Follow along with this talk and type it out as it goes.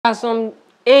At some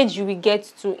age you will get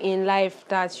to in life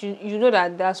that you know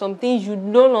that there are some things you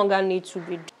no longer need to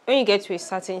be doing. When you get to a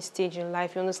certain stage in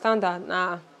life, you understand that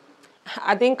nah,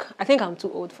 I think I'm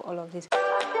too old for all of this.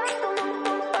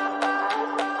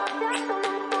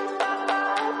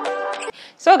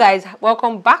 So guys,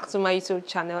 welcome back to my YouTube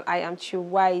channel. I am Chi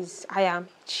Wise.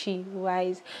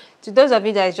 To those of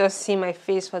you that just see my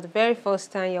face for the very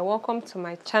first time, you're welcome to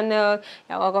my channel.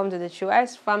 You're welcome to the Chi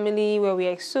Wise family, where we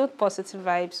exude positive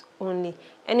vibes only.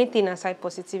 Anything aside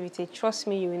positivity, trust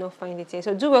me, you will not find it here.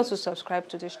 So do well to subscribe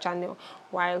to this channel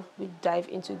while we dive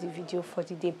into the video for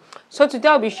the day. So today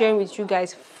I'll be sharing with you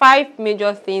guys 5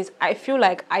 major things I feel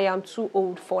like I am too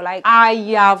old for. Like I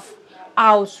have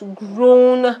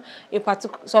outgrown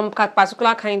some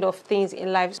particular kind of things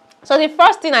in life. So the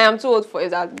first thing I am too old for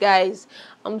is that, guys,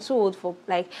 I'm too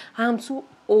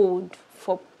old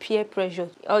for peer pressure.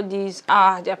 All these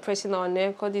they're pressing our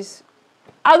neck. All this,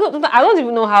 I don't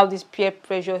even know how this peer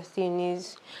pressure thing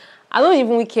is. I don't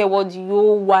even care what the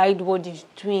whole wide world is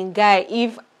doing, guy.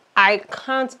 If I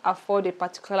can't afford a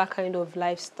particular kind of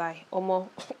lifestyle, or more,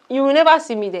 you will never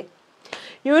see me there.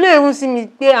 You will not even see me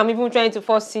there. I'm even trying to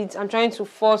force it. I'm trying to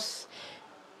force.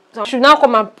 I should now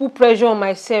come and put pressure on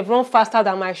myself, run faster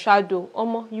than my shadow.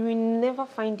 You will never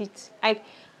find it. I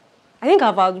think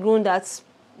I've outgrown that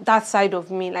side of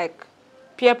me. Like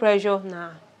peer pressure,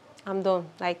 nah, I'm done.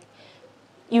 Like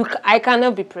I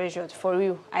cannot be pressured, for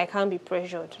real. I can't be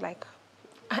pressured. Like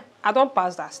I don't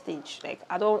pass that stage. Like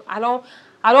I don't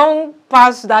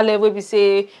pass that level. We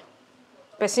say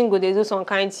person go dey do some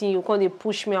kind thing, you can't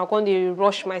push me, I can't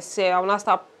rush myself, I will not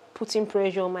start putting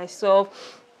pressure on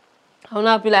myself. I will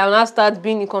not start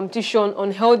being in competition,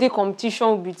 unhealthy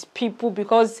competition with people,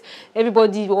 because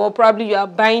everybody, or probably you are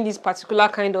buying this particular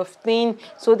kind of thing,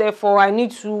 so therefore I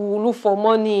need to look for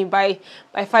money by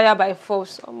fire by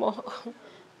force.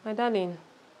 My darling,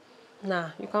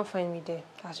 nah, you can't find me there.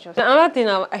 That's just another thing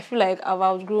I feel like I've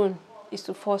outgrown is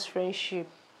to force friendship,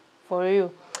 for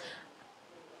real.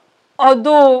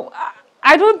 Although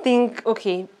I don't think,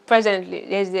 okay, presently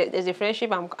there's a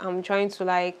friendship I'm trying to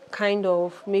like kind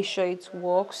of make sure it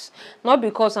works, not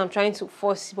because I'm trying to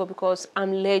force it, but because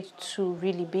I'm led to,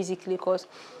 really, basically. Because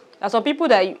there are some people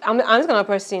that I'm this kind of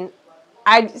person.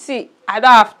 I don't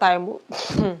have time.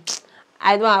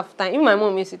 I don't have time. Even my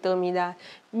mom used to tell me that,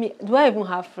 do I even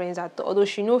have friends at all? Although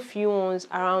she know few ones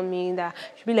around me, that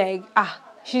she'll be like,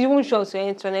 she's even sure to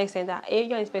an extent that, hey,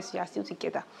 you and this person are still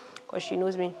together, because she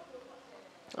knows me.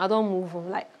 I don't move on.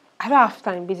 Like I don't have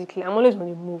time, basically. I'm always on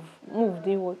the move.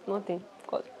 Doing what? Nothing.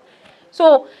 God.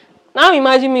 So now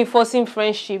imagine me forcing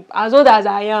friendship, as old as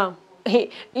I am.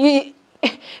 It's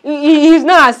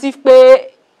not as if the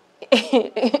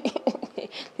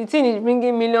thing is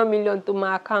bringing million to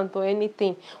my account or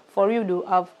anything. For real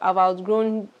though, I've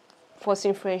outgrown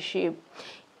forcing friendship.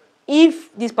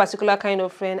 If this particular kind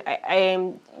of friend,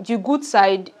 the good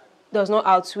side does not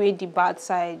outweigh the bad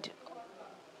side,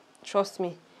 trust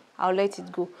me, I'll let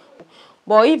it go.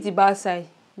 But if the bad side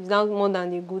is not more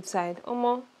than the good side,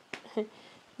 you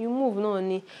move, no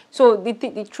only. So the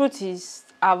truth is,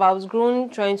 I've outgrown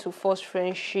trying to force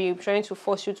friendship, trying to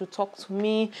force you to talk to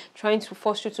me, trying to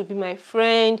force you to be my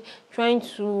friend, trying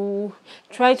to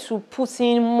put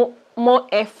in more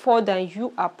effort than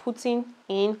you are putting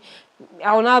in.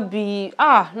 I will not be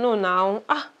no now.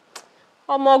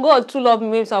 Oh my God, too love me,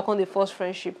 maybe so I can't force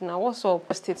friendship now. What's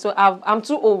up? So I'm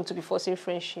too old to be forcing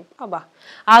friendship.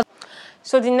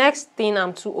 So the next thing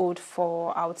I'm too old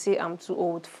for, I would say I'm too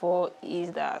old for,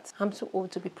 is that I'm too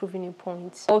old to be proving a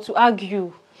point or to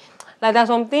argue. Like there's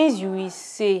some things you will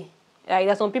say. Like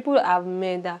there's some people I've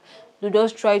met that they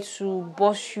just try to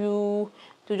boss you.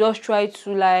 They just try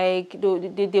to like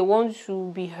they want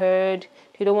to be heard.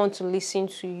 They don't want to listen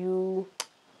to you.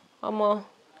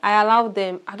 I allow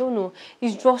them. I don't know.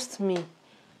 It's just me.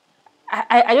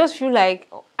 I just feel like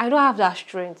I don't have that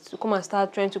strength to come and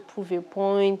start trying to prove a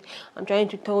point. I'm trying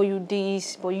to tell you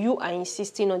this, but you are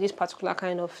insisting on this particular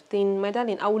kind of thing. My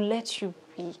darling, I will let you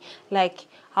be. Like,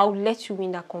 I will let you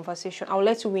win that conversation. I will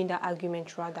let you win that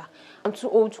argument, rather. I'm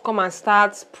too old to come and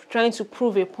start trying to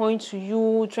prove a point to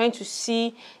you, trying to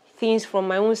see things from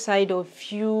my own side of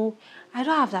view. I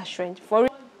don't have that strength. For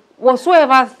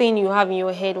whatsoever thing you have in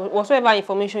your head, whatsoever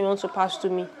information you want to pass to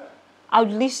me, I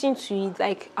would listen to it.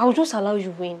 Like I would just allow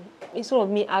you win instead of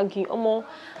me arguing.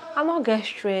 I'm not get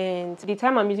strength. The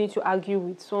time I'm using to argue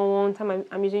with someone, time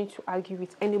I'm using to argue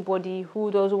with anybody who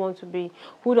doesn't want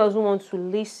to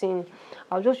listen,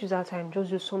 I'll just use that time, just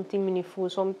do something meaningful,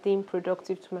 something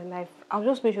productive to my life. I'll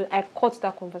just make sure I cut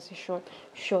that conversation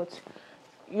short.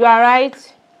 You are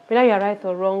right, whether you are right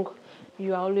or wrong,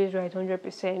 you are always right,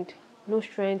 100%. No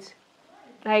strength,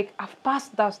 Like, I've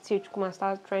passed that stage to come and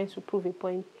start trying to prove a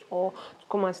point or to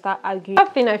come and start arguing.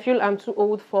 That thing I feel I'm too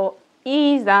old for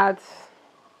is that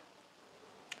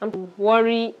I'm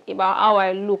worried about how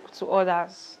I look to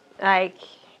others. Like,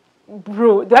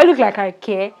 bro, do I look like I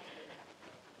care?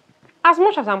 As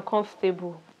much as I'm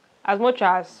comfortable, as much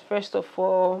as, first of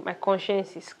all, my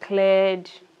conscience is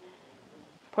cleared,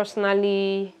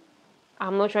 personally,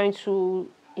 I'm not trying to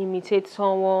imitate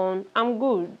someone, I'm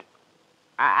good.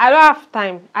 I don't have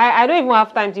time. I don't even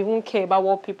have time to even care about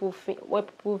what people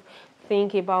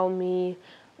think about me.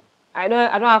 I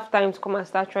don't have time to come and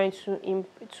start trying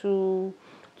to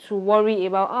worry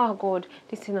about, oh God,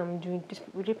 this thing I'm doing,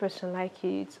 will this person like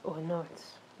it or not?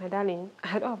 My darling,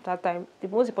 I don't have that time. The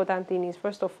most important thing is,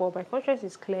 first of all, my conscience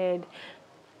is cleared.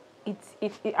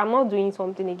 I'm not doing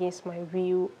something against my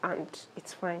will, and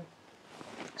it's fine.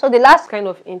 So the last kind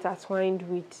of intertwined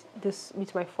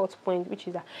with my fourth point, which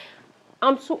is that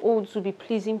I'm too old to be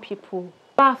pleasing people.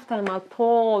 I don't have time at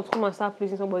all to come and start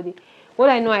pleasing somebody. What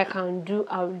I know I can do,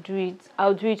 I'll do it.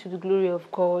 I'll do it to the glory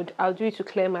of God. I'll do it to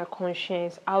clear my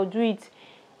conscience. I'll do it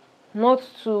not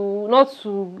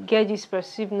to get this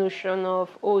perceived notion of,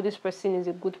 oh, this person is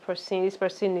a good person, this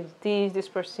person is this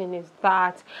person is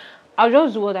that. I'll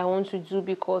just do what I want to do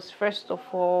because, first of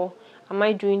all, am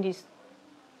I doing this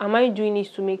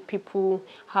to make people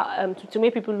to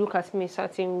make people look at me a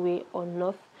certain way or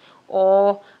not?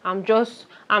 Or I'm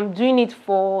doing it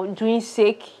for doing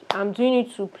sake. I'm doing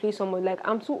it to please someone. Like,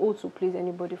 I'm too old to please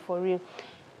anybody, for real.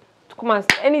 To come and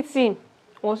anything,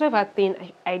 whatsoever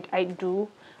thing I do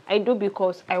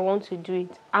because I want to do it.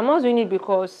 I'm not doing it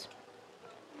because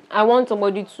I want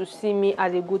somebody to see me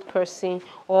as a good person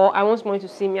or I want somebody to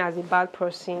see me as a bad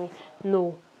person.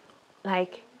 No.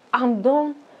 Like, I'm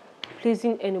done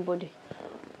pleasing anybody.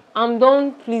 I'm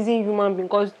done pleasing human beings,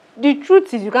 because the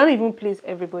truth is you can't even please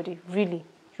everybody, really.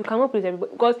 You cannot please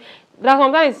everybody, because there are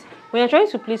sometimes when you're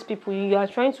trying to please people, you are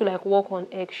trying to like walk on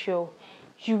eggshell.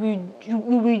 You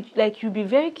will be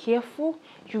very careful.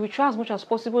 You will try as much as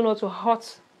possible not to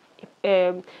hurt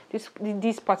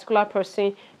this particular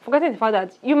person, forgetting the fact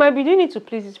that you might be doing it to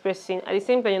please this person, at the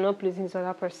same time you're not pleasing this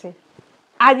other person,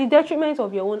 at the detriment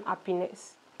of your own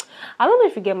happiness. I don't know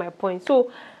if you get my point.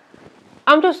 So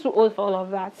I'm just too old for all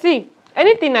of that. See,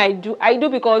 anything I do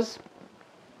because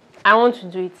I want to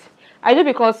do it. I do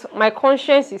because my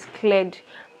conscience is cleared.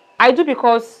 I do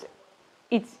because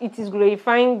it is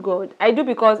glorifying God. I do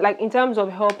because, like, in terms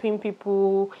of helping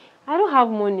people, I don't have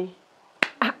money.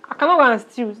 I cannot go and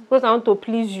steal because I want to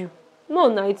please you. No,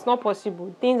 it's not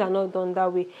possible. Things are not done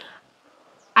that way.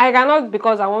 I cannot,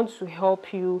 because I want to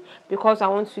help you, because I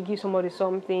want to give somebody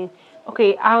something.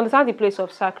 Okay, I understand the place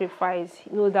of sacrifice,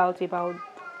 no doubt about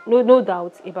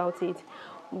it.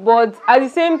 But at the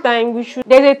same time, there's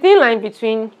a thin line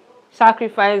between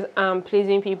sacrifice and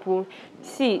pleasing people.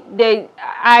 See,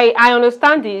 I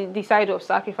understand the side of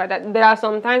sacrifice, that there are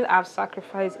sometimes I've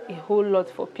sacrificed a whole lot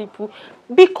for people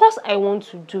because I want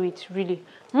to do it, really.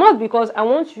 Not because I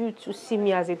want you to see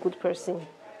me as a good person.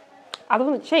 I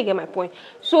don't know, you get my point.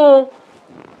 So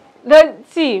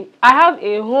see, I have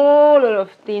a whole lot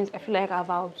of things I feel like I've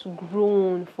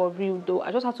outgrown, for real though.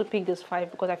 I just have to pick these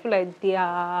 5 because I feel like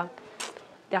they're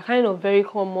kind of very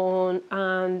common,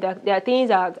 and there are things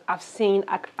that I've seen,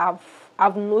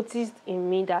 I've noticed in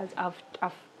me that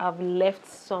I've left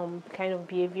some kind of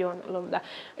behavior and all of that.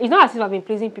 It's not as if I've been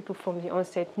pleasing people from the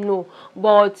onset, no,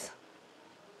 but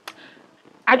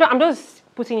I'm just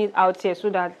putting it out here so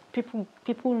that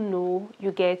people know,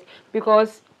 you get,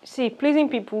 because see, pleasing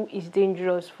people is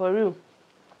dangerous, for real.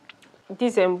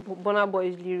 This Burna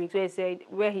Boy's lyrics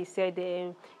where he said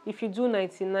if you do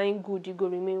 99 good, you go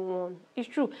remain 1. It's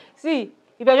true. See,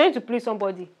 if you're trying to please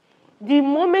somebody, the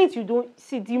moment you do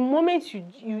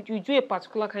a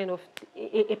particular kind of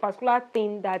a particular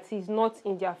thing that is not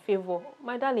in their favor,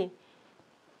 my darling,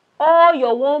 all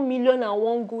your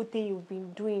 1,000,001 good thing you've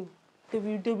been doing, they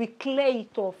will clear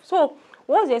it off. So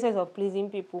what's the essence of pleasing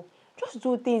people? Just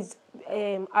do things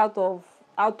out of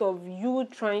you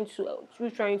trying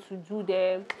to do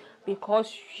them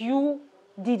because you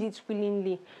did it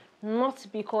willingly, not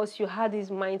because you had this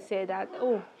mindset that,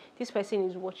 oh, this person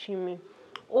is watching me,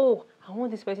 oh, I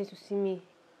want this person to see me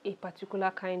a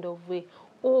particular kind of way,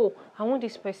 oh, I want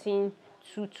this person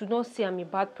to not say I'm a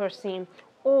bad person,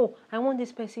 oh, I want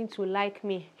this person to like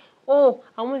me, oh,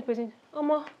 I want this person,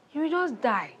 you will just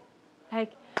die.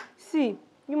 Like, see,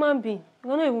 human being,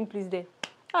 you're not even pleased there.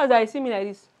 That's why I see me like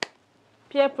this.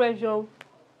 Peer pressure.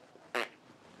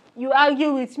 You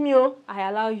argue with me, I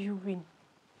allow you win.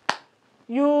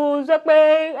 You say,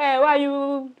 why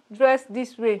you dress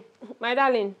this way? My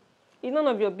darling, it's none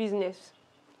of your business.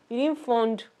 You didn't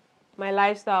fund my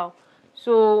lifestyle.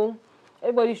 So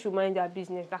everybody should mind their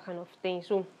business, that kind of thing.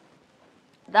 So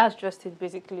that's just it,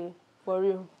 basically, for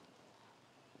real.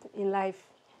 In life,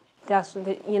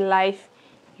 in life,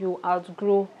 you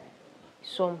outgrow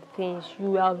some things.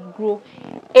 You outgrow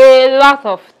a lot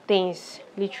of things,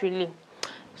 literally.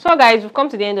 So guys, we've come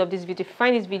to the end of this video. If you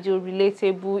find this video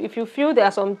relatable, if you feel there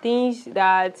are some things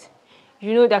that,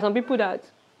 there are some people that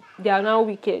they are now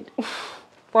wicked.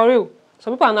 For real,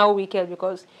 some people are now wicked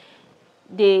because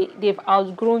they've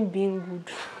outgrown being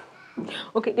good.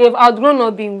 Okay, they've outgrown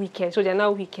not being wicked, so they're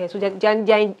now wicked. So they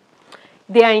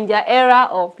are in their era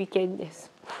of wickedness.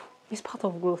 It's part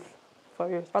of growth. For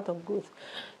real, it's part of growth.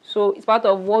 So it's part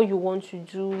of what you want to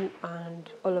do and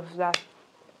all of that.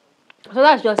 So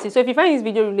that's just it. So if you find this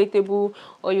video relatable,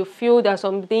 or you feel there's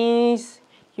some things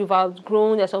you've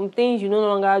outgrown, there's some things you no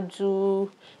longer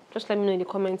do, just let me know in the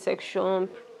comment section.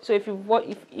 So if you've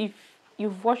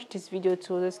watched this video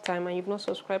till this time and you've not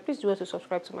subscribed, please do it to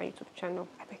subscribe to my YouTube channel.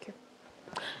 I beg you.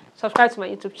 Subscribe to my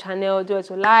YouTube channel. Do it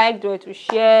to like, do it to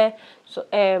share. So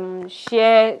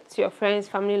share to your friends,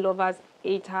 family, lovers,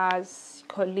 haters,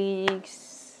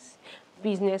 colleagues,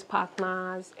 business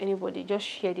partners, anybody. Just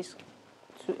share this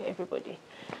to everybody.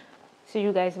 See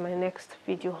you guys in my next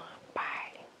video.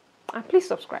 Bye. And please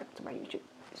subscribe to my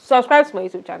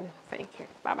YouTube channel. Thank you.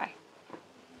 Bye bye.